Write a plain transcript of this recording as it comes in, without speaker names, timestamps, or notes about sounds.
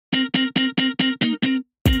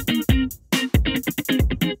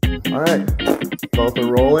right, both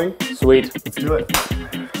are rolling. Sweet. Let's do it.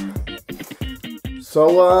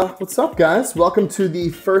 So, what's up, guys? Welcome to the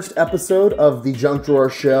first episode of the Junk Drawer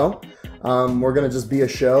Show. We're gonna just be a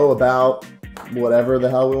show about whatever the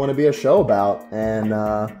hell we want to be a show about, and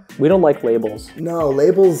we don't like labels. No,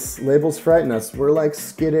 labels frighten us. We're like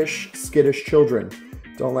skittish children.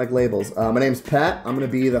 Don't like labels. My name's Pat. I'm gonna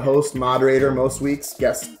be the host, moderator most weeks,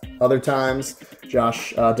 guest other times.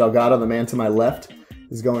 Josh Delgado, the man to my left,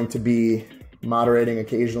 is going to be moderating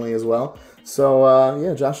occasionally as well. So,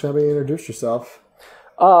 yeah, Josh, how about you introduce yourself?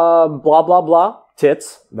 Blah, blah, blah.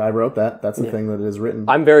 Tits. I wrote that. That's the thing that is written.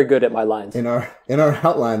 I'm very good at my lines. In our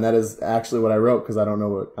outline, that is actually what I wrote because I don't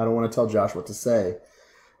want to tell Josh what to say.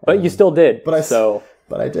 But you still did. But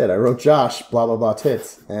I did. I wrote Josh, blah, blah, blah,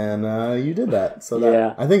 tits. And you did that. So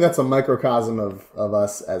that, I think that's a microcosm of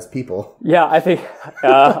us as people. Yeah, I think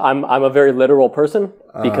I'm a very literal person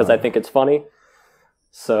because I think it's funny.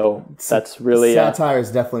 So that's really... Satire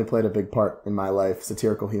has definitely played a big part in my life,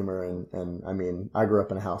 satirical humor. And I mean, I grew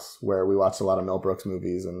up in a house where we watched a lot of Mel Brooks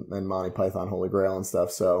movies and Monty Python, Holy Grail and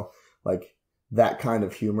stuff. So, like, that kind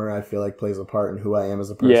of humor, I feel like, plays a part in who I am as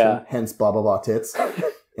a person. Yeah. Hence, blah, blah, blah, tits.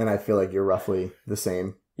 And I feel like you're roughly the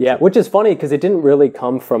same. Yeah, which is funny because it didn't really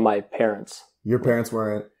come from my parents. Your parents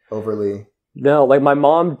weren't overly... No, like my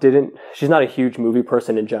mom didn't... She's not a huge movie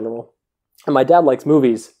person in general. And my dad likes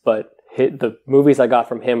movies, but the movies I got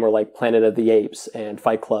from him were like Planet of the Apes and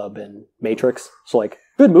Fight Club and Matrix. So like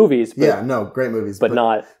good movies. But, great movies. But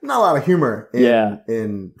not a lot of humor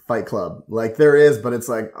in Fight Club. Like there is, but it's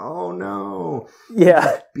like, oh no.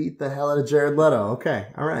 Yeah. Beat the hell out of Jared Leto. Okay.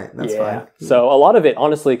 All right. That's fine. So a lot of it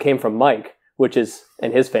honestly came from Mike,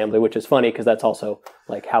 and his family, which is funny because that's also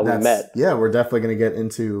like how we met. Yeah, we're definitely going to get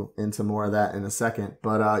into more of that in a second.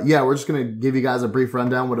 But yeah, we're just going to give you guys a brief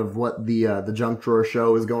rundown of what the Junk Drawer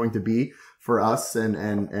Show is going to be for us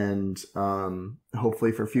and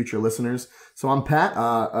hopefully for future listeners. So I'm Pat,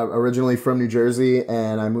 originally from New Jersey,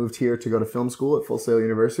 and I moved here to go to film school at Full Sail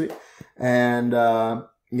University. And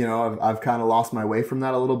I've kind of lost my way from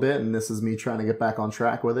that a little bit, and this is me trying to get back on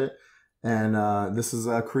track with it. And this is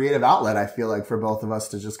a creative outlet, I feel like, for both of us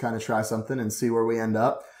to just kind of try something and see where we end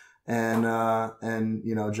up. And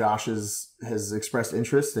Josh has expressed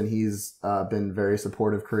interest, and he's been very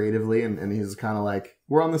supportive creatively, and he's kind of like,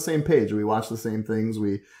 we're on the same page. We watch the same things.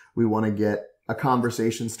 We want to get a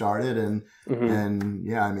conversation started, and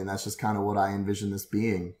yeah, I mean, that's just kind of what I envision this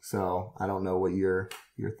being. So I don't know what your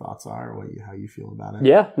thoughts are, or how you feel about it.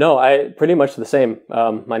 Yeah, no, I pretty much the same.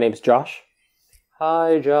 My name's Josh.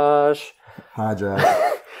 Hi, Josh. Hi, Josh.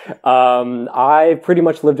 I pretty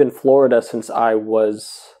much lived in Florida since I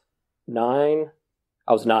was 9.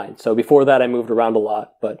 I was 9. So before that, I moved around a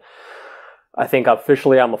lot. But I think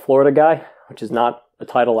officially I'm a Florida guy, which is not a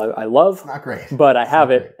title I love. It's not great. But I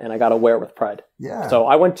have it, and I got to wear it with pride. Yeah. So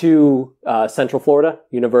I went to Central Florida,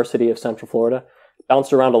 University of Central Florida.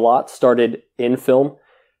 Bounced around a lot, started in film,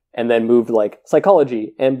 and then moved like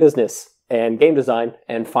psychology and business and game design,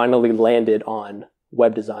 and finally landed on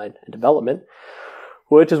web design and development,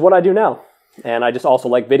 which is what I do now. And I just also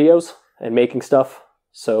like videos and making stuff.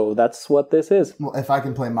 So that's what this is. Well, if I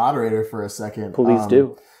can play moderator for a second. Please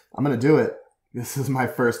do. I'm going to do it. This is my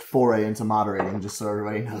first foray into moderating, just so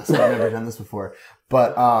everybody knows. I've never done this before.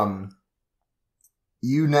 But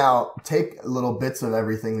you now take little bits of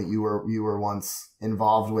everything that you were once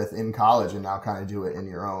involved with in college and now kind of do it in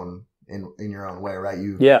your own in your own way, right?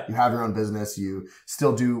 You have your own business. You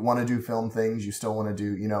still want to do film things. You still want to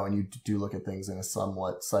do, and you do look at things in a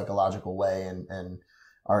somewhat psychological way and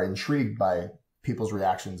are intrigued by people's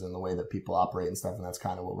reactions and the way that people operate and stuff. And that's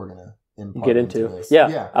kind of what we're going to get into this.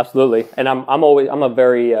 Yeah, absolutely. And I'm a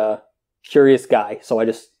very curious guy. So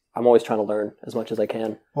I'm always trying to learn as much as I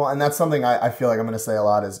can. Well, and that's something I feel like I'm going to say a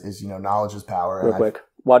lot is knowledge is power. Real quick.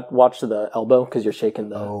 Watch the elbow because you're shaking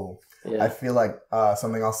the... Oh, yeah. I feel like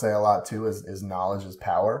something I'll say a lot too is knowledge is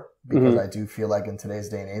power, because I do feel like in today's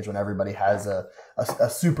day and age when everybody has a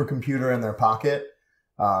supercomputer in their pocket,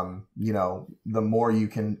 the more you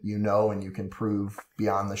can and you can prove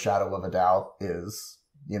beyond the shadow of a doubt is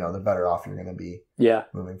the better off you're going to be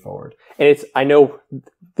moving forward. And I know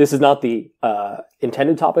this is not the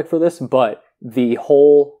intended topic for this, but the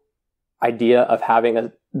whole idea of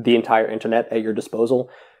having the entire internet at your disposal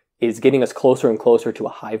is getting us closer and closer to a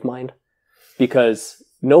hive mind, because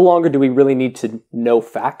no longer do we really need to know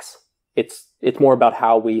facts. It's more about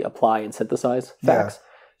how we apply and synthesize facts. Yeah.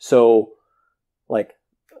 So, like,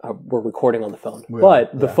 we're recording on the phone,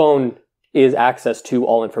 but the phone is access to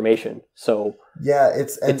all information. So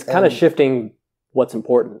it's kind of shifting what's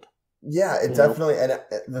important. Yeah, it definitely, and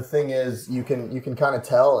the thing is, you can kind of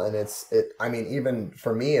tell, and I mean, even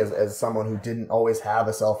for me as someone who didn't always have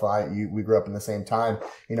a cell phone, we grew up in the same time.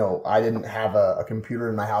 I didn't have a computer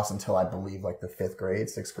in my house until I believe like the 5th grade,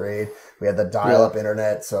 6th grade. We had the dial-up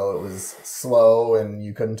internet, so it was slow, and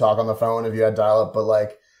you couldn't talk on the phone if you had dial-up. But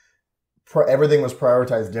like, everything was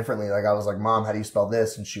prioritized differently. Like I was like, Mom, how do you spell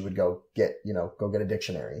this? And she would go get a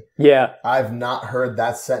dictionary. Yeah, I've not heard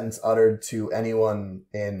that sentence uttered to anyone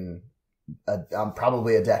in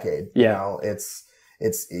probably a decade. Yeah. It's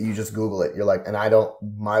you just Google it. You're like, and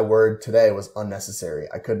my word today was unnecessary.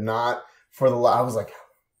 I could not I was like, how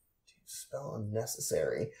do you spell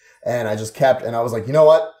unnecessary? And I just kept, and I was like, you know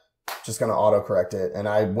what? Just going to autocorrect it. And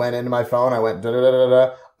I went into my phone. I went, da da da da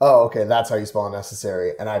da. Oh, okay. That's how you spell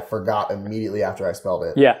unnecessary. And I forgot immediately after I spelled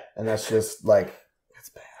it. Yeah. And that's just like, that's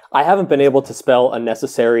bad. I haven't been able to spell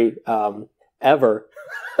unnecessary, ever.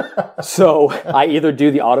 So I either do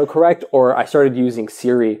the autocorrect or I started using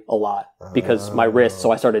Siri a lot because my wrist.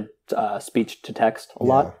 So I started speech to text a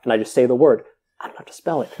lot, and I just say the word. I don't have to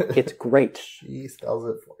spell it. It's great. She spells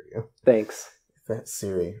it for you. Thanks. That's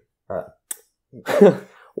Siri. All right.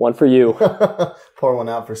 One for you. Pour one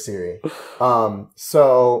out for Siri.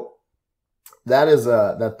 So that is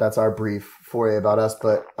that's our brief for you about us.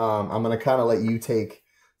 But I'm gonna kind of let you take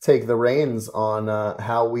the reins on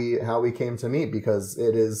how we came to meet, because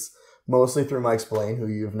it is mostly through Mike Splain, who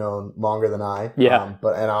you've known longer than I. Yeah.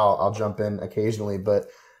 And I'll jump in occasionally. But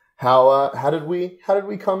how did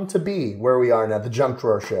we come to be where we are now, the Junk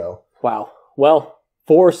Drawer Show? Wow. Well,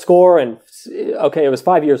 4 and okay, it was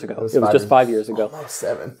 5 years ago. It was just 5 years ago. Almost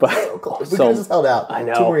 7. But so close. We could have just held out. I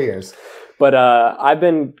know. 2 more years. But I've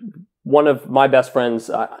been one of my best friends.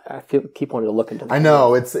 I keep wanting to look into. I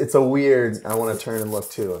know it's a weird. I want to turn and look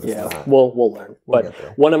too. And yeah, we'll learn. We'll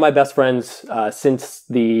but one of my best friends since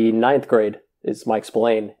the 9th grade is Mike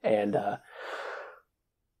Spillane, and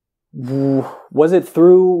was it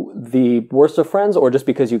through the Worst of Friends or just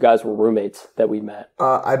because you guys were roommates that we met?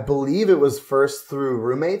 I believe it was first through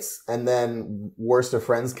roommates, and then Worst of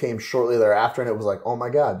Friends came shortly thereafter, and it was like, oh my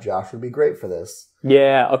God, Josh would be great for this.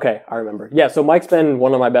 Yeah, okay, I remember. Yeah, so Mike's been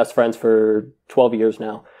one of my best friends for 12 years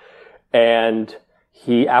now. And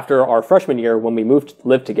he, after our freshman year, when we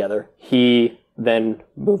lived together, he then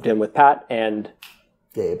moved in with Pat and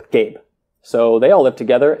Gabe. So they all lived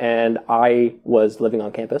together, and I was living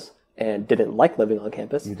on campus and didn't like living on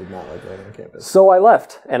campus. You did not like living on campus. So I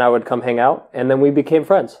left, and I would come hang out, and then we became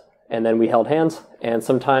friends. And then we held hands, and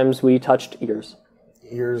sometimes we touched ears.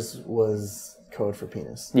 Ears was code for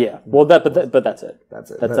penis. Yeah. Well, but that's it. That's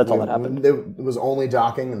it. That's all that happened. It was only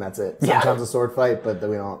docking, and that's it. Sometimes a sword fight, but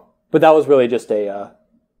we don't. But that was really just to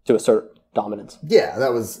assert dominance. Yeah,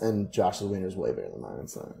 that was, and Josh's wiener is way bigger than mine.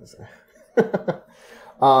 So.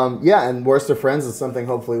 Yeah, and Worst of Friends is something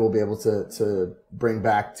hopefully we'll be able to bring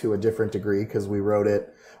back to a different degree, because we wrote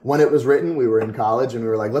it when it was written. We were in college, and we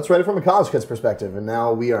were like, let's write it from a college kid's perspective. And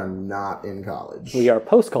now we are not in college. We are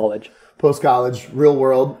post-college. Post-college, real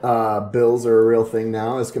world. Bills are a real thing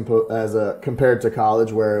now as compared to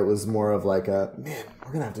college, where it was more of like man,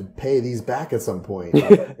 we're gonna have to pay these back at some point.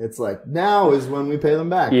 It's like now is when we pay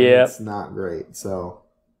them back. Yeah, it's not great. So,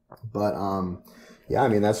 but yeah, I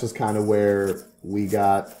mean that's just kind of where we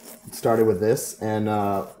got started with this, and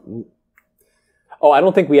I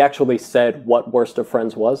don't think we actually said what Worst of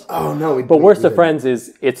Friends was. Oh no, but Worst of Friends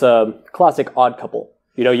it's a classic odd couple.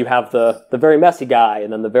 You know, you have the very messy guy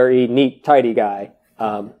and then the very neat, tidy guy.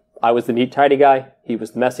 I was the neat, tidy guy. He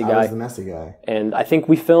was the messy guy. I was the messy guy. And I think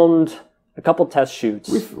we filmed a couple test shoots.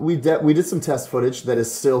 We did some test footage that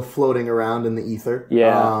is still floating around in the ether.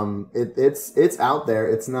 Yeah. It's out there.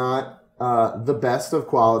 It's not the best of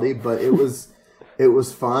quality, but it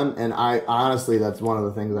was fun. And I honestly, that's one of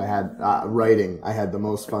the things I had writing. I had the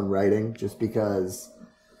most fun writing, just because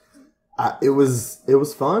it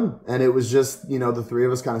was fun, and it was just the three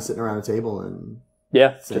of us kind of sitting around a table and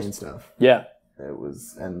saying stuff. Yeah. It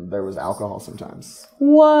was, and there was alcohol sometimes.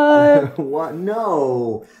 What? What?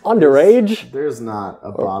 No. Underage? There's not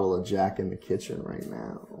a bottle of Jack in the kitchen right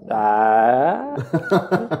now.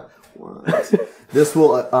 What? This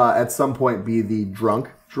will at some point be the Drunk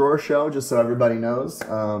Drawer Show, just so everybody knows.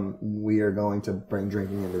 We are going to bring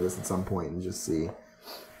drinking into this at some point and just see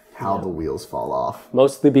how the wheels fall off.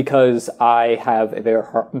 Mostly because I have a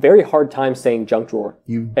very hard time saying junk drawer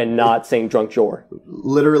and not saying drunk drawer.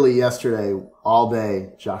 Literally yesterday, all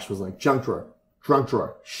day, Josh was like, junk drawer, drunk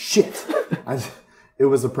drawer, shit. It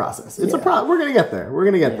was a process. It's a process. We're going to get there. We're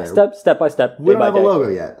going to get there. Step by step. We don't have a logo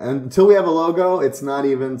yet. And until we have a logo, it's not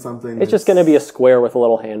even something. It's just going to be a square with a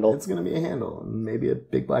little handle. It's going to be a handle and maybe a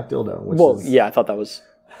big black dildo. I thought that was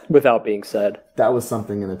without being said. That was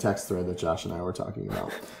something in a text thread that Josh and I were talking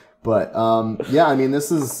about. But yeah, I mean,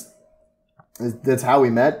 that's how we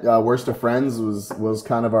met. Worst of Friends was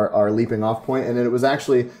kind of our leaping off point, and it was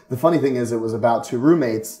actually, the funny thing is, it was about two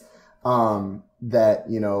roommates that,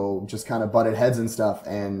 you know, just kind of butted heads and stuff,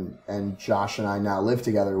 and Josh and I now live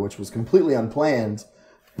together, which was completely unplanned,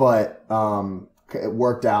 but it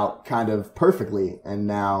worked out kind of perfectly, and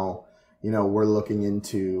now, you know, we're looking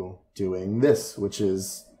into doing this, which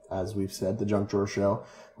is, as we've said, the Junk Drawer Show.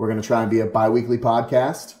 We're going to try and be a bi-weekly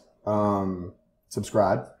podcast.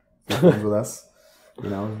 Subscribe, be friends with us, you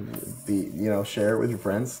know, share it with your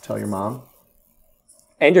friends, tell your mom.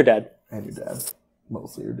 And your dad.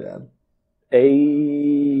 Mostly your dad.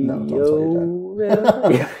 No, don't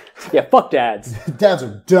tell your dad. Yeah, fuck dads. Dads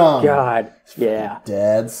are dumb. God, yeah.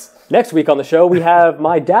 Dads. Next week on the show, we have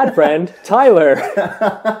my dad friend,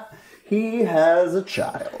 Tyler. He has a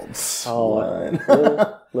child.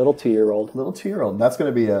 Oh, little 2-year-old. Little 2-year-old.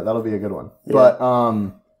 That'll be a good one. Yeah. But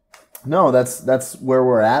no, that's where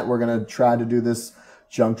we're at. We're gonna try to do this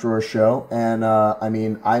Junk Drawer Show, and I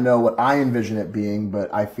mean, I know what I envision it being,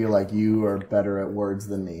 but I feel like you are better at words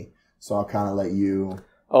than me, so I'll kind of let you.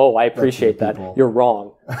 Oh, I appreciate that. You're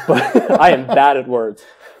wrong, but I am bad at words.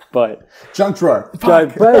 But Junk Drawer.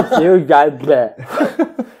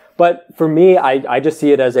 But for me, I just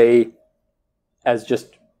see it as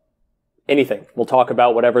just anything. We'll talk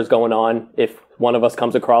about whatever's going on. If one of us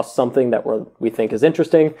comes across something that we think is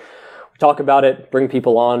interesting, we talk about it, bring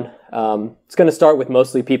people on. It's going to start with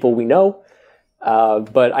mostly people we know.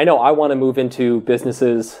 But I know I want to move into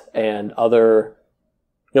businesses and other,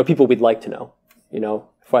 people we'd like to know.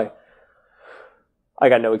 If I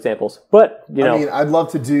got no examples, but I mean, I'd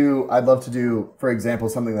love to do, for example,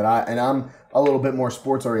 something that I'm a little bit more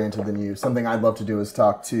sports oriented than you. Something I'd love to do is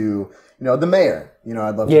talk to, the mayor.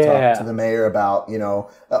 I'd love to talk to the mayor about,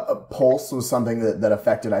 Pulse was something that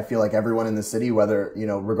affected, I feel like, everyone in the city, whether,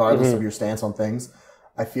 regardless of your stance on things.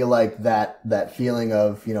 I feel like that feeling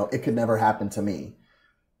of, it could never happen to me.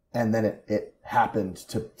 And then it happened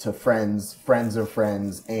to friends of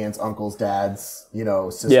friends, aunts, uncles, dads,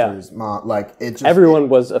 sisters, mom, like it just, everyone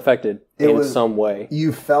was affected in some way.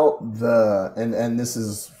 You felt and this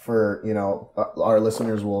is for, our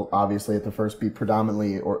listeners will obviously at the first be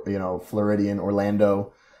predominantly Floridian,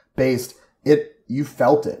 Orlando based. You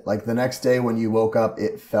felt it. Like the next day when you woke up,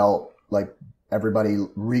 it felt like everybody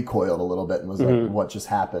recoiled a little bit and was like, what just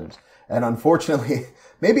happened? And unfortunately,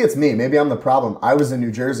 maybe it's me. Maybe I'm the problem. I was in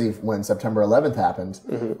New Jersey when September 11th happened,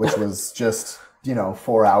 which was just,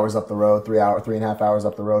 4 hours up the road, 3.5 hours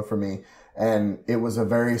up the road for me. And it was a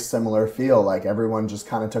very similar feel. Like everyone just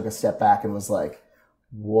kind of took a step back and was like,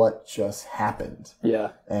 what just happened? Yeah.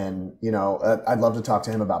 And, I'd love to talk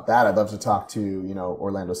to him about that. I'd love to talk to,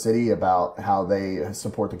 Orlando City about how they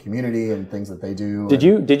support the community and things that they do. Did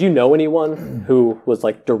you know anyone who was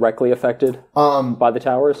like directly affected by the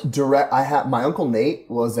towers? My Uncle Nate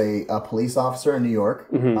was a police officer in New York,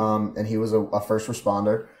 and he was a first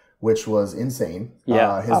responder, which was insane.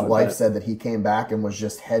 Yeah. His wife said that he came back and was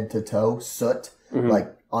just head to toe soot,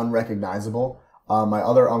 like unrecognizable. My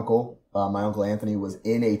other uncle, my Uncle Anthony, was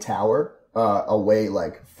in a tower, away,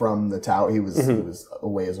 like from the tower. He was a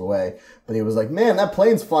ways away, but he was like, man, that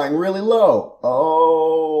plane's flying really low.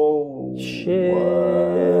 Oh, shit.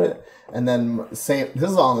 What? And then this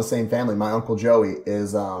is all in the same family. My Uncle Joey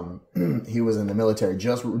is, he was in the military,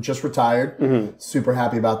 just retired. Super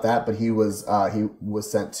happy about that. But he was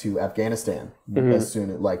sent to Afghanistan as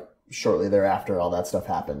soon as, shortly thereafter, all that stuff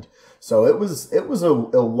happened. So it was a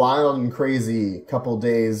wild and crazy couple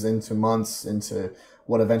days into months into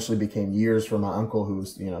what eventually became years for my uncle,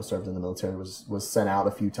 who's served in the military, was sent out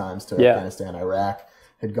a few times to Afghanistan, Iraq,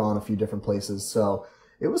 had gone a few different places. So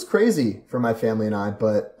it was crazy for my family and I,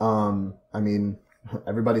 but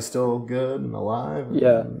everybody's still good and alive.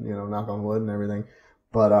 Yeah, and, knock on wood and everything.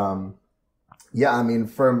 But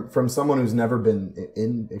from someone who's never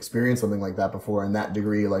been experienced something like that before in that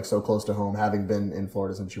degree, like so close to home, having been in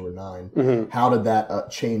Florida since you were 9, how did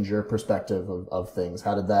that change your perspective of things?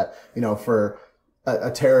 How did that, for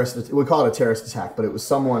a terrorist, we call it a terrorist attack, but it was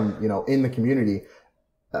someone, in the community,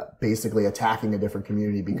 basically attacking a different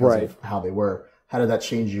community because of how they were. How did that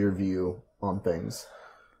change your view on things?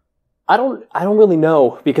 I don't really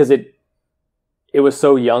know, because it was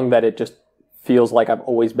so young that it just feels like it's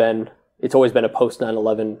always been a post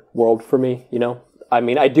 9/11 world for me,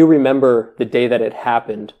 I do remember the day that it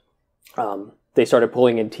happened. They started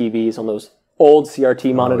pulling in TVs on those old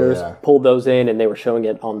CRT monitors, pulled those in, and they were showing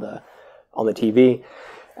it on the TV.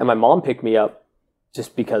 And my mom picked me up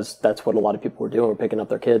just because that's what a lot of people were doing, were picking up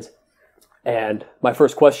their kids. And my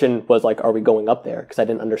first question was like, are we going up there? Because I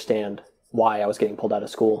didn't understand why I was getting pulled out of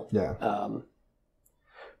school. Yeah.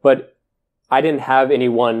 But I didn't have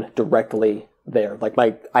anyone directly there. Like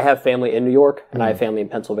I have family in New York and I have family in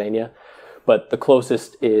Pennsylvania, but the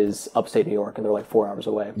closest is upstate New York and they're like 4 hours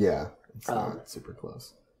away. Yeah. It's not super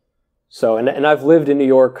close. So, and I've lived in New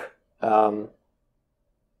York,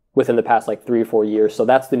 within the past like 3 or 4 years. So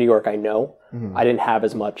that's the New York I know. I didn't have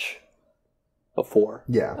as much before.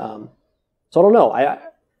 Yeah. So I don't know.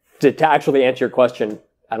 To actually answer your question,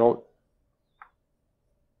 I don't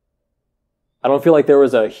feel like there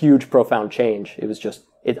was a huge, profound change. It was just,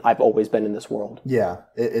 I've always been in this world. Yeah.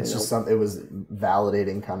 It's just it was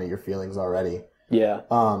validating kind of your feelings already. Yeah.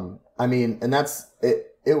 I mean, and that's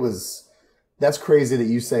crazy that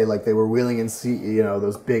you say like they were wheeling in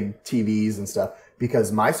those big TVs and stuff,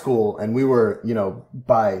 because my school, and we were,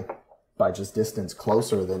 by just distance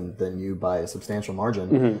closer than you by a substantial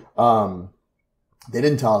margin. They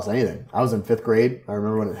didn't tell us anything. I was in 5th grade. I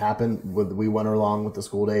remember when it happened. We went along with the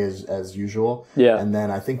school day as usual. Yeah. And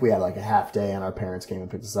then I think we had like a half day, and our parents came and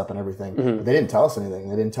picked us up and everything. But they didn't tell us anything.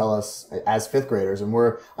 They didn't tell us as 5th graders. And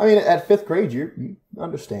at 5th grade, you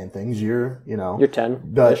understand things. You're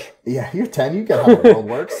 10. But yeah, you're 10. You get how the world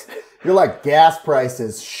works. You're like, gas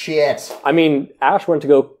prices, shit. I mean, Ash went to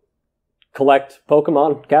go collect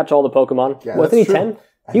Pokemon, catch all the Pokemon. Yeah, wasn't he 10?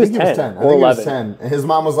 He was 10 or 11. He was 10. And his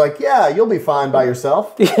mom was like, yeah, you'll be fine by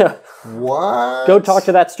yourself. Yeah. What? Go talk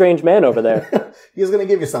to that strange man over there. He's going to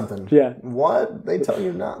give you something. Yeah. What? They tell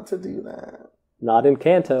you not to do that. Not in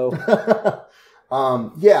Kanto.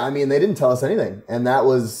 Yeah, I mean, they didn't tell us anything. And that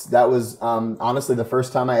was honestly the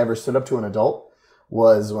first time I ever stood up to an adult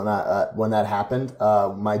was when that happened.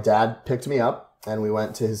 My dad picked me up. And we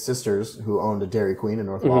went to his sister's, who owned a Dairy Queen in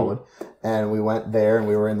North Wildwood. And we went there, and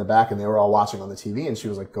we were in the back, and they were all watching on the TV. And she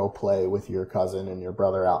was like, go play with your cousin and your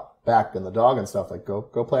brother out back and the dog and stuff. Like, go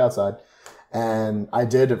play outside. And I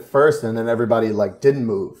did at first, and then everybody, like, didn't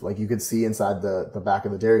move. Like, you could see inside the back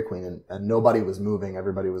of the Dairy Queen, and nobody was moving.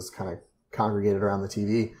 Everybody was kind of congregated around the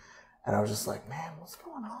TV. And I was just like, man, what's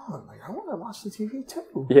going on? Like, I want to watch the TV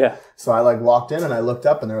too. Yeah. So I like walked in and I looked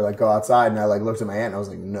up and they were like, go outside. And I like looked at my aunt and I was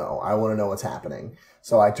like, no, I want to know what's happening.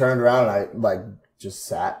 So I turned around and I like just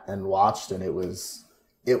sat and watched, and it was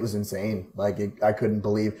insane. Like I couldn't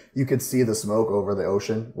believe, you could see the smoke over the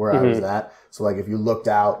ocean where I was at. So like if you looked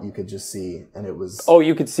out, you could just see, and it was. Oh,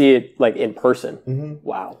 you could see it like in person.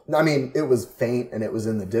 Wow. I mean, it was faint and it was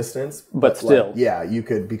in the distance, but still, like, yeah, you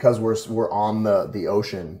could, because we're on the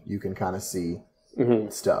ocean, you can kind of see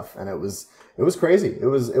stuff, and it was crazy. It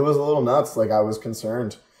was a little nuts. Like I was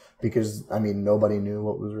concerned. Because, I mean, nobody knew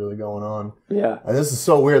what was really going on. Yeah. And this is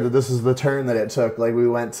so weird that this is the turn that it took. Like, we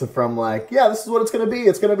went from like, yeah, this is what it's going to be.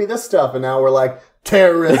 It's going to be this stuff. And now we're like,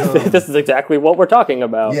 terrorism. This is exactly what we're talking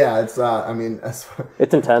about. Yeah, it's,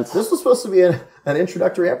 it's intense. This was supposed to be an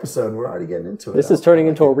introductory episode. We're already getting into it. This is turning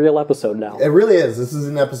into a real episode now. It really is. This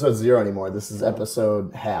isn't episode 0 anymore. This is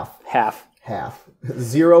episode half.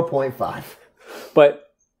 0.5.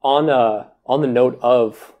 But on the note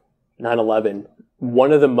of 9/11,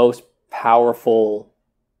 one of the most powerful,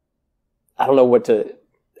 I don't know what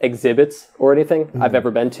exhibits or anything I've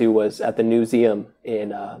ever been to was at the Newseum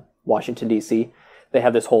in Washington, D.C. They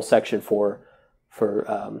have this whole section for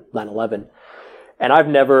 9/11. And I've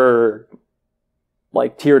never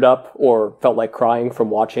like teared up or felt like crying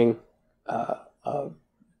from watching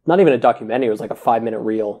not even a documentary. It was like a 5-minute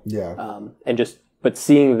reel. Yeah. But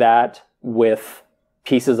seeing that with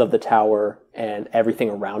pieces of the tower and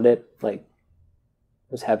everything around it, like,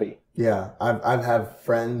 it was heavy. Yeah, I've have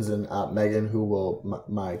friends, and Megan, who will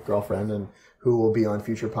my girlfriend, and who will be on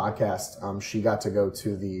future podcasts. She got to go to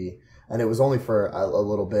and it was only for a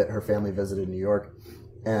little bit. Her family visited New York,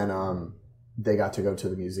 and they got to go to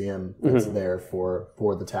the museum that's there for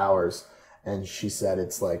the towers. And she said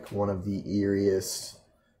it's like one of the eeriest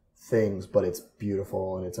things, but it's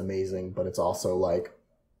beautiful and it's amazing. But it's also like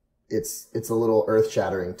it's a little earth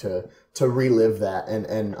shattering to relive that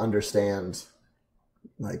and understand.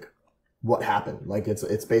 Like what happened. Like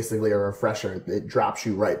it's basically a refresher. It drops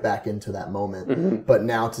you right back into that moment. But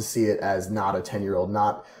now to see it as not a 10-year-old,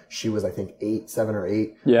 she was I think 7 or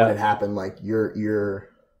 8 when it happened. Like you're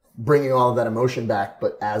bringing all of that emotion back,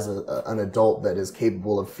 but as an adult that is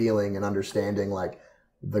capable of feeling and understanding like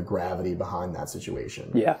the gravity behind that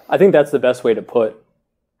situation. Yeah, I think that's the best way to put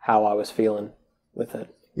how I was feeling with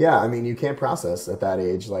it. Yeah, I mean, you can't process at that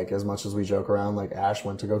age, like, as much as we joke around, like, Ash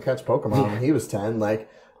went to go catch Pokemon when he was 10, like,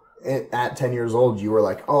 at 10 years old, you were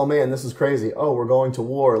like, oh, man, this is crazy. Oh, we're going to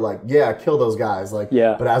war. Like, yeah, kill those guys. Like,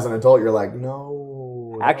 yeah. But as an adult, you're like,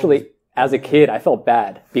 no. Actually, as a kid, I felt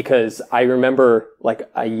bad because I remember like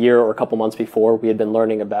a year or a couple months before we had been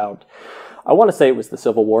learning about, I want to say it was the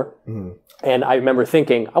Civil War. Mm-hmm. And I remember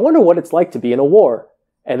thinking, I wonder what it's like to be in a war.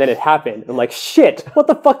 And then it happened. I'm like, shit, what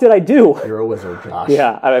the fuck did I do? You're a wizard, Josh.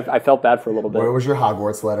 Yeah, I felt bad for a little bit. Where was your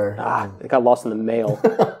Hogwarts letter? It got lost in the mail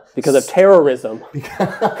because of terrorism.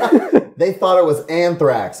 They thought it was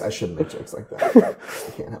anthrax. I shouldn't make jokes like that.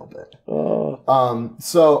 I can't help it.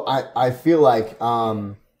 So I feel like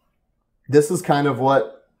this is kind of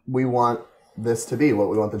what we want this to be, what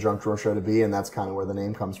we want the Junk Drawer Show to be, and that's kind of where the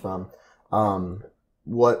name comes from.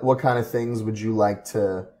 What kind of things would you like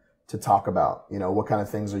to talk about? You know, what kind of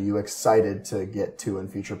things are you excited to get to in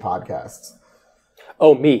future podcasts?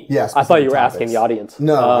 Oh, me? Yes. I thought you were asking the audience.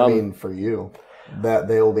 No, I mean for you. That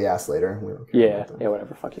they will be asked later. Yeah,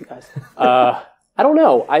 whatever. Fuck you guys. I don't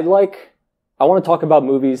know. I want to talk about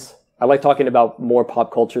movies. I like talking about more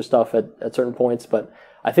pop culture stuff at certain points, but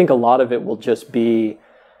I think a lot of it will just be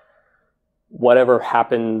whatever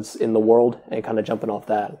happens in the world and kind of jumping off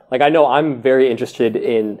that. Like, I know I'm very interested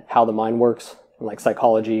in how the mind works, like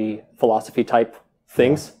psychology, philosophy type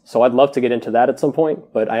things. Yeah. So I'd love to get into that at some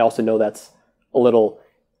point, but I also know that's a little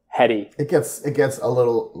heady. It gets a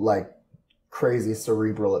little like crazy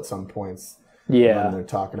cerebral at some points. Yeah. When they're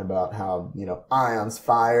talking about how, you know, ions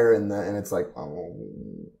fire and it's like, oh,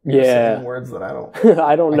 yeah, saying words that I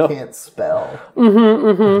don't know. I can't spell.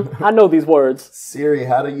 I know these words. Siri,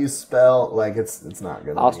 how do you spell? Like it's not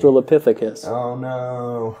good. Australopithecus. Oh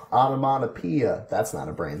no. Onomatopoeia. That's not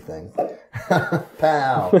a brain thing.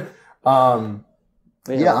 Pow.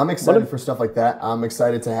 Yeah, I'm excited for stuff like that. I'm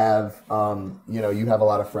excited to have, you know, you have a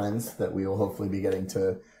lot of friends that we will hopefully be getting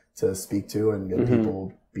to speak to and get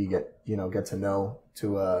people get to know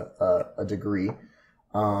to a degree.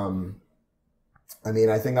 I mean,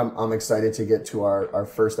 I think I'm excited to get to our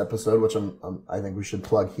first episode, which I think we should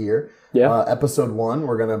plug here. Yeah. Episode 1,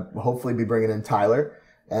 we're gonna hopefully be bringing in Tyler,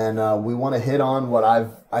 and we want to hit on what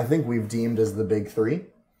I think we've deemed as the big 3.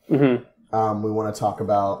 Mm-hmm. We want to talk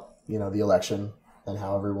about, you know, the election and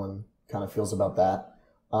how everyone kind of feels about that.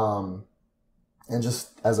 And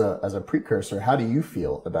just as a precursor, how do you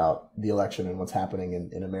feel about the election and what's happening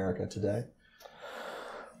in America today?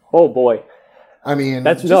 Oh boy. I mean,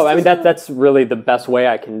 that's really the best way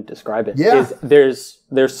I can describe it. Yeah. There's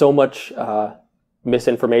so much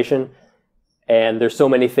misinformation, and there's so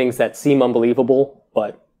many things that seem unbelievable,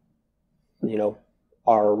 but you know,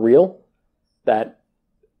 are real. That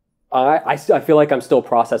I feel like I'm still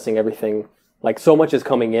processing everything. Like, so much is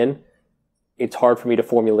coming in. It's hard for me to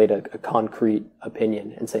formulate a concrete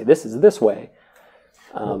opinion and say this is this way.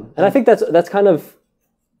 And I think that's kind of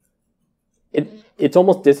it. It's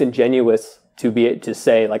almost disingenuous to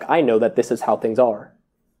say, like, I know that this is how things are.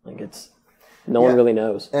 Like, no one really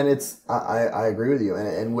knows. And I agree with you.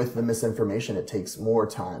 And with the misinformation, it takes more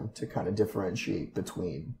time to kind of differentiate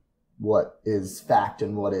between what is fact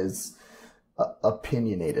and what is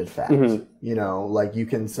opinionated fact. Mm-hmm. You know, like you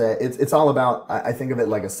can say it's all about, I think of it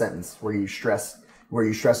like a sentence where you stress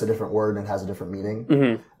a different word and it has a different meaning,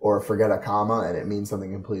 mm-hmm. or forget a comma and it means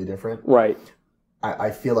something completely different. Right.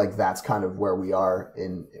 I feel like that's kind of where we are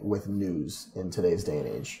with news in today's day and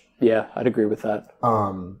age. Yeah, I'd agree with that.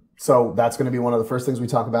 So that's going to be one of the first things we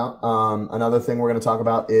talk about. Another thing we're going to talk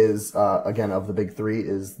about is, again, of the big 3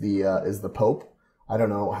 is the Pope. I don't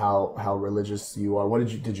know how religious you are.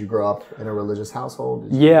 Did you grow up in a religious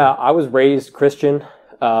household? Yeah, I was raised Christian.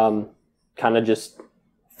 Kind of just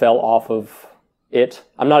fell off of it.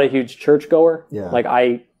 I'm not a huge churchgoer. Yeah. Like,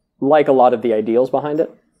 I like a lot of the ideals behind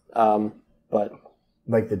it. But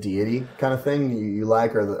like the deity kind of thing you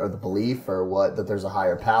like, or the belief, or what, that there's a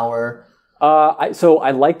higher power? So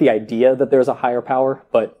I like the idea that there's a higher power,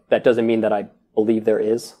 but that doesn't mean that I believe there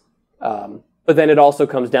is. But then it also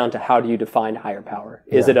comes down to, how do you define higher power?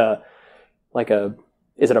 Is it a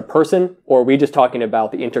person, or are we just talking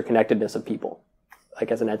about the interconnectedness of people,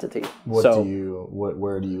 like as an entity?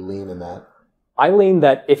 Where do you lean in that? I lean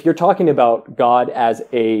that if you're talking about God as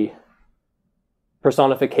a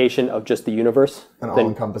personification of just the universe, an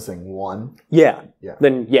all-encompassing one. Yeah.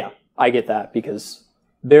 Then I get that, because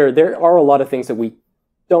there are a lot of things that we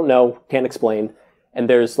don't know, can't explain, and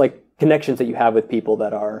there's like connections that you have with people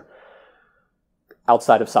that are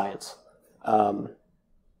outside of science,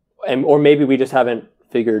 or maybe we just haven't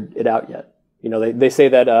figured it out yet. You know, they say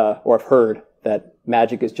that, or I've heard that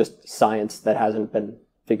magic is just science that hasn't been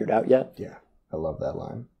figured out yet. Yeah, I love that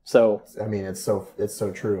line. So I mean, it's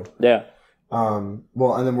so true. Yeah.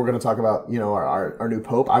 Well, and then we're going to talk about, you know, our new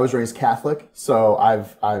Pope. I was raised Catholic, so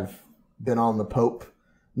I've been on the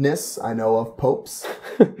Pope-ness. I know of popes,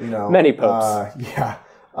 you know. Many popes. Yeah.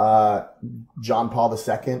 John Paul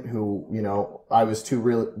II, who, you know, I was too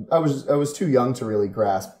young to really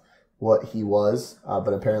grasp what he was,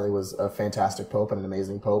 but apparently was a fantastic pope and an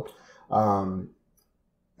amazing pope. And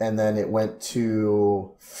then it went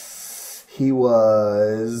to, he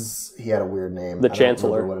had a weird name. The Chancellor.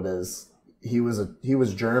 I don't remember what it is. He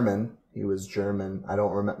was German. I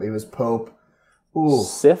don't remember. He was Pope. Ooh.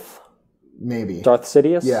 Sith? Maybe. Darth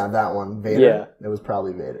Sidious? Yeah, that one. Vader? Yeah. It was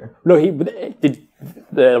probably Vader. No, he did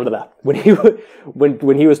when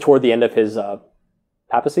he was toward the end of his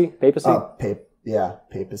papacy? Papacy.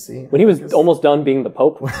 When he was almost done being the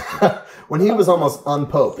Pope. When he was almost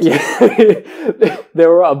unpoped. Yeah. There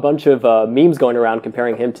were a bunch of memes going around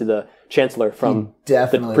comparing him to the Chancellor from he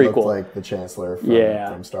definitely the prequel. Looked like the Chancellor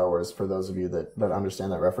from Star Wars, for those of you that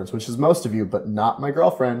understand that reference, which is most of you, but not my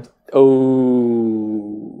girlfriend.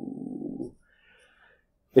 Oh.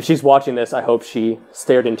 If she's watching this, I hope she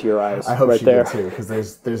stared into your eyes. I hope right she there. did too, because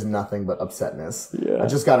there's nothing but upsetness. Yeah. I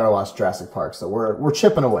just got her to watch Jurassic Park, so we're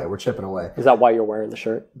chipping away. We're chipping away. Is that why you're wearing the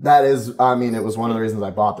shirt? That is, I mean, it was one of the reasons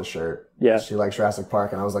I bought the shirt. Yeah. She likes Jurassic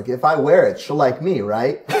Park, and I was like, if I wear it, she'll like me,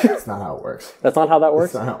 right? That's not how it works. That's not how that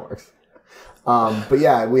works? That's not how it works. But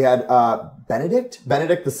yeah, we had Benedict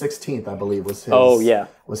the 16th, I believe,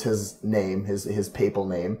 was his name, his papal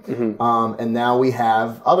name. Mm-hmm. And now we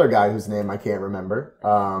have other guy whose name I can't remember.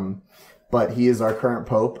 But he is our current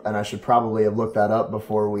pope, and I should probably have looked that up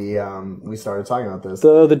before we started talking about this.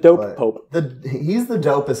 The dope pope. He's the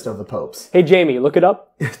dopest of the popes. Hey Jamie, look it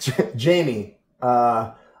up. Jamie,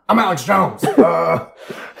 I'm Alex Jones.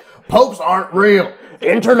 Popes aren't real.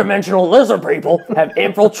 Interdimensional lizard people have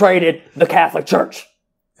infiltrated the Catholic Church.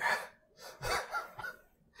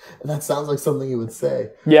 That sounds like something you would say.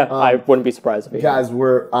 Yeah, I wouldn't be surprised if he Guys,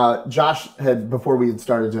 Josh had, before we had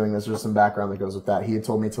started doing this, there's some background that goes with that. He had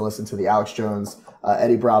told me to listen to the Alex Jones,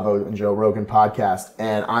 Eddie Bravo, and Joe Rogan podcast,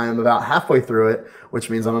 and I am about halfway through it, which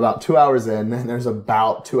means I'm about 2 hours in, and there's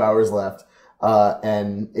about 2 hours left.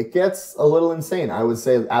 And it gets a little insane. I would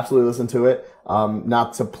say absolutely listen to it.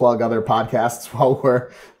 Not to plug other podcasts while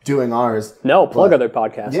we're doing ours. No, plug other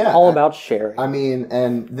podcasts. Yeah. All about sharing. I mean,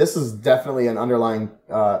 and this is definitely an underlying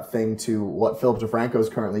thing to what Philip DeFranco is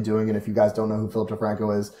currently doing. And if you guys don't know who Philip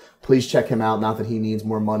DeFranco is, please check him out. Not that he needs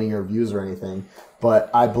more money or views or anything, but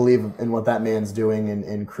I believe in what that man's doing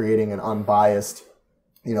in creating an unbiased,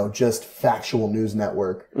 you know, just factual news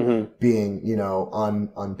network, being, you know,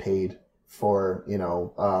 unpaid for, you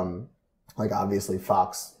know, like obviously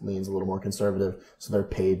Fox leans a little more conservative, so they're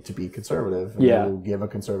paid to be conservative. And they'll give a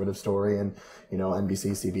conservative story, and, you know,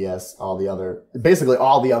 NBC, CBS, basically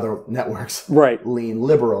all the other networks lean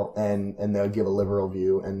liberal, and they'll give a liberal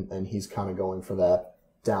view, and he's kind of going for that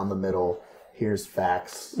down the middle, here's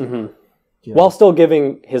facts. You know? While still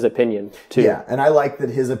giving his opinion, too. Yeah, and I like that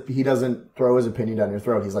he doesn't throw his opinion down your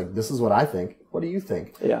throat. He's like, this is what I think. What do you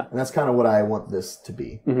think? Yeah. And that's kind of what I want this to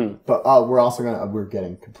be. But we're also we're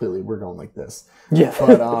going like this. Yeah.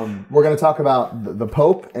 But we're going to talk about the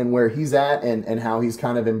Pope and where he's at, and how he's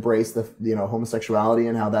kind of embraced the, you know, homosexuality,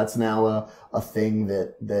 and how that's now a thing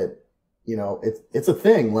that, you know, it's a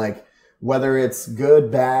thing. Like, whether it's good,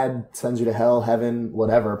 bad, sends you to hell, heaven,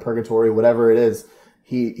 whatever, purgatory, whatever it is,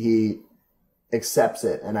 he accepts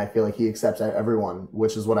it, and I feel like he accepts everyone,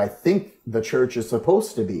 which is what I think the church is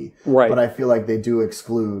supposed to be. Right. But I feel like they do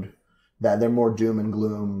exclude that. They're more doom and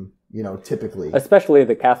gloom, you know, typically. Especially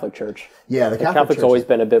the Catholic Church. Yeah, the Catholic Church always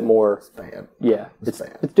been a bit more... It's bad. Yeah. It's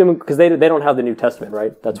bad. It's doom, because they don't have the New Testament,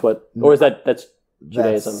 right? That's what... Or is that's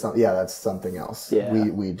Judaism? That's something else. Yeah.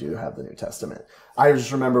 We do have the New Testament. I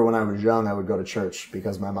just remember when I was young, I would go to church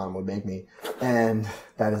because my mom would make me, and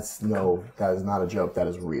that is not a joke. That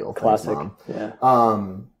is real. Classic. Thanks,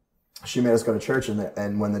 Mom. Yeah. She made us go to church,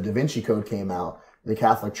 and when the Da Vinci Code came out, the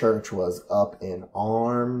Catholic Church was up in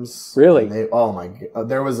arms. Really? Oh my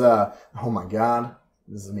God,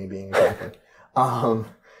 this is me being a Catholic.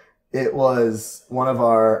 It was one of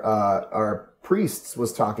our priests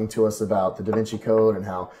was talking to us about the Da Vinci Code and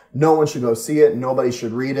how no one should go see it, nobody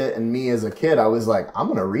should read it. And me as a kid, I was like, I'm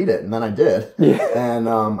going to read it. And then I did. Yeah. And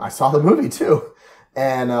I saw the movie too.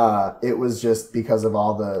 And it was just because of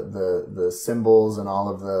all the symbols and all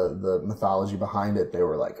of the mythology behind it. They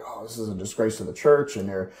were like, oh, this is a disgrace to the church, and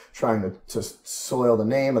they're trying to soil the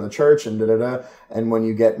name of the church, and da-da-da. And when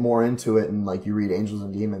you get more into it, and like you read Angels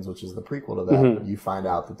and Demons, which is the prequel to that, you find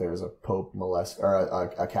out that there's a pope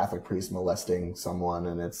a Catholic priest molesting someone,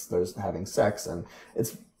 and there's having sex, and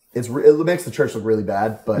it makes the church look really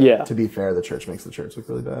bad. But to be fair, the church makes the church look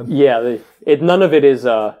really bad. Yeah, none of it is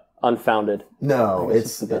unfounded. No,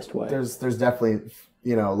 it's the best way. There's definitely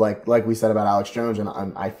you know, like we said about Alex Jones, and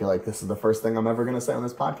I feel like this is the first thing I'm ever going to say on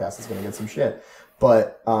this podcast. It's going to get some shit.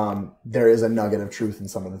 But there is a nugget of truth in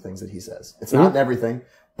some of the things that he says. It's not in everything,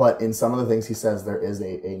 but in some of the things he says, there is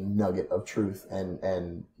a nugget of truth,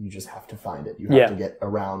 and you just have to find it. You have to get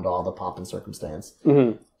around all the pomp and circumstance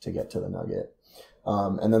to get to the nugget.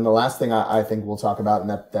 And then the last thing I think we'll talk about in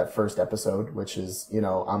that first episode, which is, you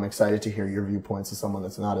know, I'm excited to hear your viewpoints as someone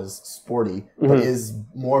that's not as sporty, but is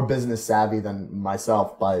more business savvy than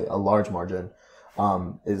myself by a large margin,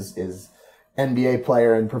 is NBA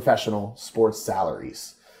player and professional sports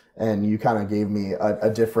salaries. And you kind of gave me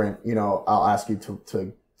a different, you know, I'll ask you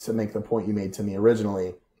to make the point you made to me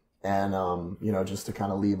originally. And, you know, just to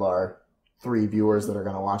kind of leave our 3 viewers that are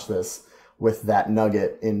going to watch this with that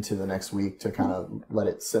nugget into the next week to kind of let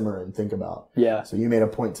it simmer and think about. Yeah. So you made a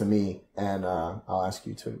point to me, and I'll ask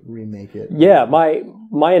you to remake it. Yeah, my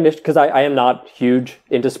initial, because I am not huge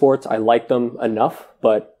into sports. I like them enough,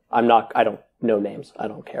 but I don't know names. I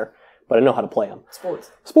don't care, but I know how to play them.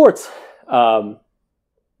 Sports.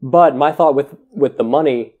 But my thought with the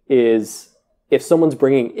money is, if someone's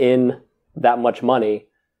bringing in that much money,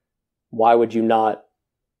 why would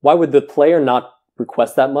the player not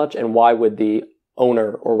request that much, and why would the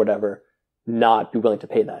owner or whatever not be willing to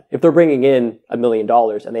pay that? If they're bringing in $1 million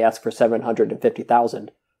and they ask for $750,000,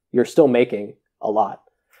 you're still making a lot.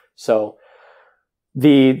 So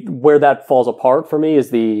where that falls apart for me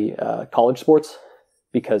is the college sports,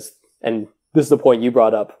 because, and this is the point you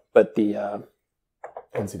brought up, but the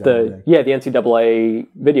NCAA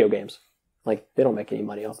video games, like, they don't make any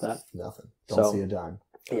money off that. Nothing. Don't see a dime.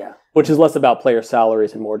 Yeah, which is less about player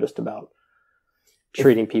salaries and more just about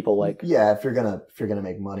treating people like... Yeah, if you're gonna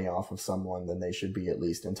make money off of someone, then they should be at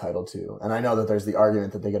least entitled to. And I know that there's the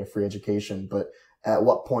argument that they get a free education, but at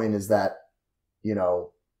what point is that, you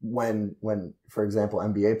know, when for example,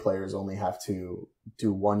 NBA players only have to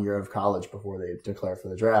do 1 year of college before they declare for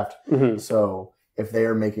the draft. So if they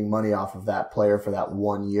are making money off of that player for that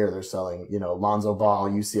 1 year, they're selling, you know, Lonzo Ball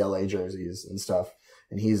UCLA jerseys and stuff,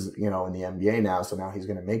 and he's, you know, in the NBA now, so now he's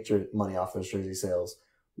going to make money off those jersey sales.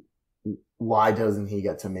 Why doesn't he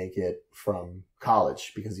get to make it from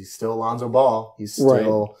college? Because he's still Lonzo Ball. He's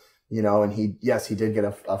still, you know, and he did get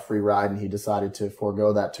a free ride, and he decided to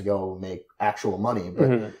forego that to go make actual money.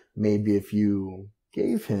 But maybe if you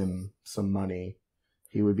gave him some money,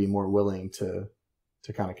 he would be more willing to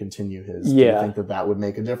kind of continue his. Do you think that would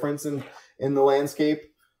make a difference in the landscape?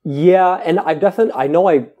 Yeah. And I know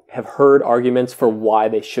I have heard arguments for why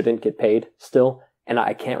they shouldn't get paid still, and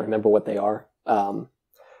I can't remember what they are.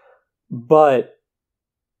 But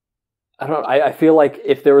I don't know. I feel like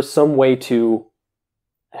if there was some way to,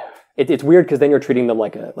 it's weird because then you're treating them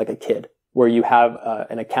like a kid, where you have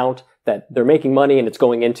an account that they're making money and it's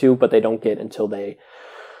going into, but they don't get until they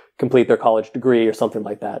complete their college degree or something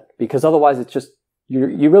like that. Because otherwise, it's just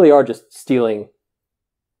you really are just stealing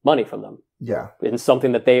money from them. Yeah, it's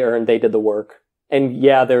something that they earned. They did the work, and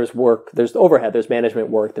yeah, there's work, there's overhead, there's management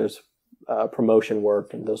work, there's promotion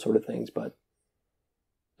work, and those sort of things, but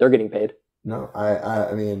they're getting paid. No,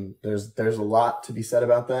 I mean, there's a lot to be said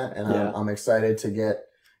about that, and I'm excited to get,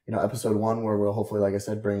 you know, episode 1 where we'll hopefully, like I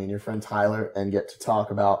said, bring in your friend Tyler and get to talk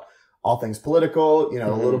about all things political, you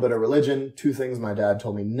know, a little bit of religion. 2 things my dad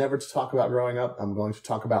told me never to talk about growing up, I'm going to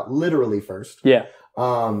talk about literally first. Yeah.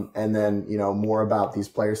 And then, you know, more about these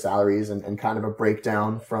player salaries and kind of a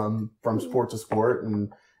breakdown from sport to sport,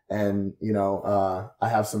 and you know, I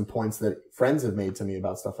have some points that friends have made to me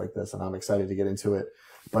about stuff like this, and I'm excited to get into it.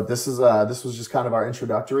 But this was just kind of our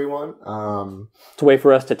introductory one. It's a way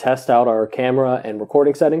for us to test out our camera and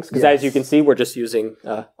recording settings, because as you can see, we're just using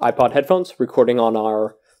iPod headphones, recording on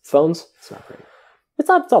our phones. It's not great. It's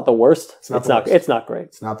not the worst. It's not great.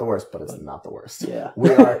 It's not the worst, but it's not the worst. Yeah.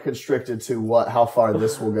 We are constricted to how far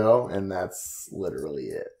this will go, and that's literally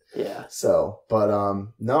it. Yeah. So, but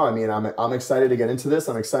no, I mean, I'm excited to get into this.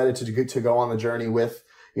 I'm excited to go on the journey with,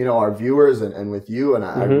 you know, our viewers and with you, and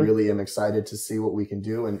I really am excited to see what we can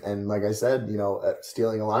do. And like I said, you know,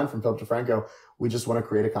 stealing a line from Philip DeFranco, we just want to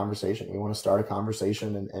create a conversation. We want to start a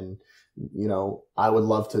conversation, and you know, I would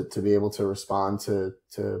love to be able to respond to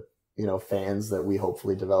you know, fans that we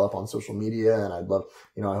hopefully develop on social media. And I'd love,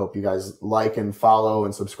 you know, I hope you guys like and follow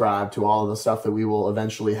and subscribe to all of the stuff that we will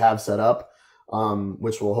eventually have set up,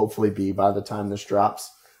 which will hopefully be by the time this drops.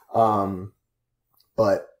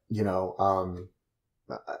 But you know,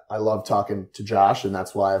 I love talking to Josh, and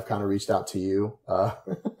that's why I've kind of reached out to you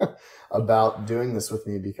about doing this with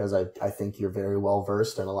me, because I think you're very well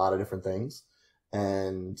versed in a lot of different things,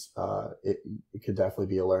 and it could definitely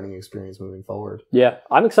be a learning experience moving forward. Yeah,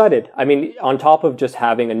 I'm excited. I mean, on top of just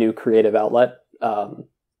having a new creative outlet,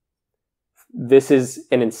 this is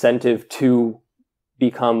an incentive to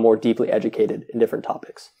become more deeply educated in different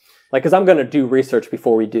topics. Like, because I'm going to do research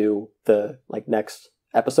before we do the next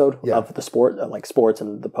episode of the sport, like sports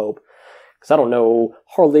and the Pope, because I don't know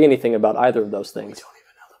hardly anything about either of those things. We don't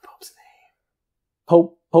even know the Pope's name.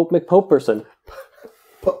 Pope McPoperson.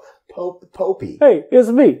 Popey. Hey, it's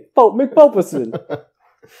me, Pope McPoperson.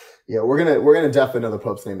 Yeah, we're gonna definitely know the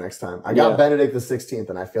Pope's name next time. I got Benedict the 16th,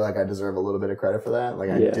 and I feel like I deserve a little bit of credit for that. Like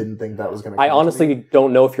I didn't think that was gonna. I honestly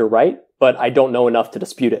don't know if you're right, but I don't know enough to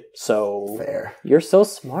dispute it. So fair. You're so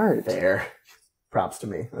smart. Fair. Props to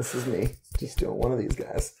me. This is me just doing one of these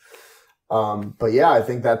guys. But yeah, I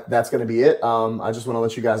think that's going to be it. I just want to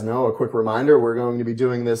let you guys know, a quick reminder, we're going to be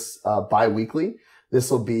doing this bi-weekly. This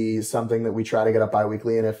will be something that we try to get up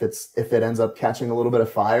bi-weekly, and if it ends up catching a little bit of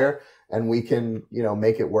fire and we can,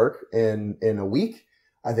 make it work in a week,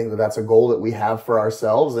 I think that's a goal that we have for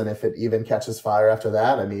ourselves. And if it even catches fire after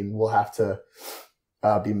that, I mean, we'll have to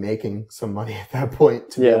be making some money at that point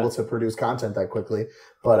to be able to produce content that quickly.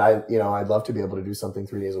 But I'd love to be able to do something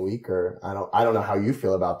 3 days a week, or I don't know how you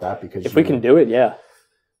feel about that, because if we can do it,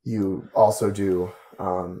 you also do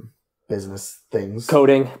business things,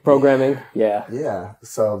 coding, programming, yeah.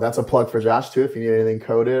 So that's a plug for Josh too. If you need anything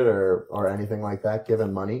coded or anything like that, give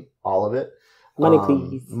him money, all of it. Money,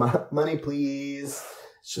 please. Money, please.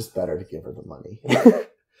 It's just better to give her the money.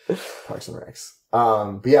 Parks and Recs.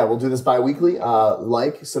 But yeah, we'll do this bi-weekly.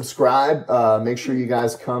 Like, subscribe. Make sure you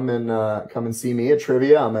guys come and see me at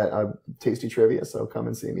trivia. I'm at Tasty Trivia, so come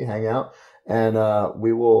and see me, hang out, and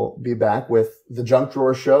we will be back with the Junk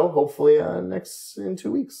Drawer Show. Hopefully, in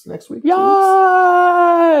 2 weeks. Next week.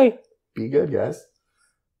 Yay! Be good, guys.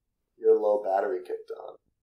 Your low battery kicked on.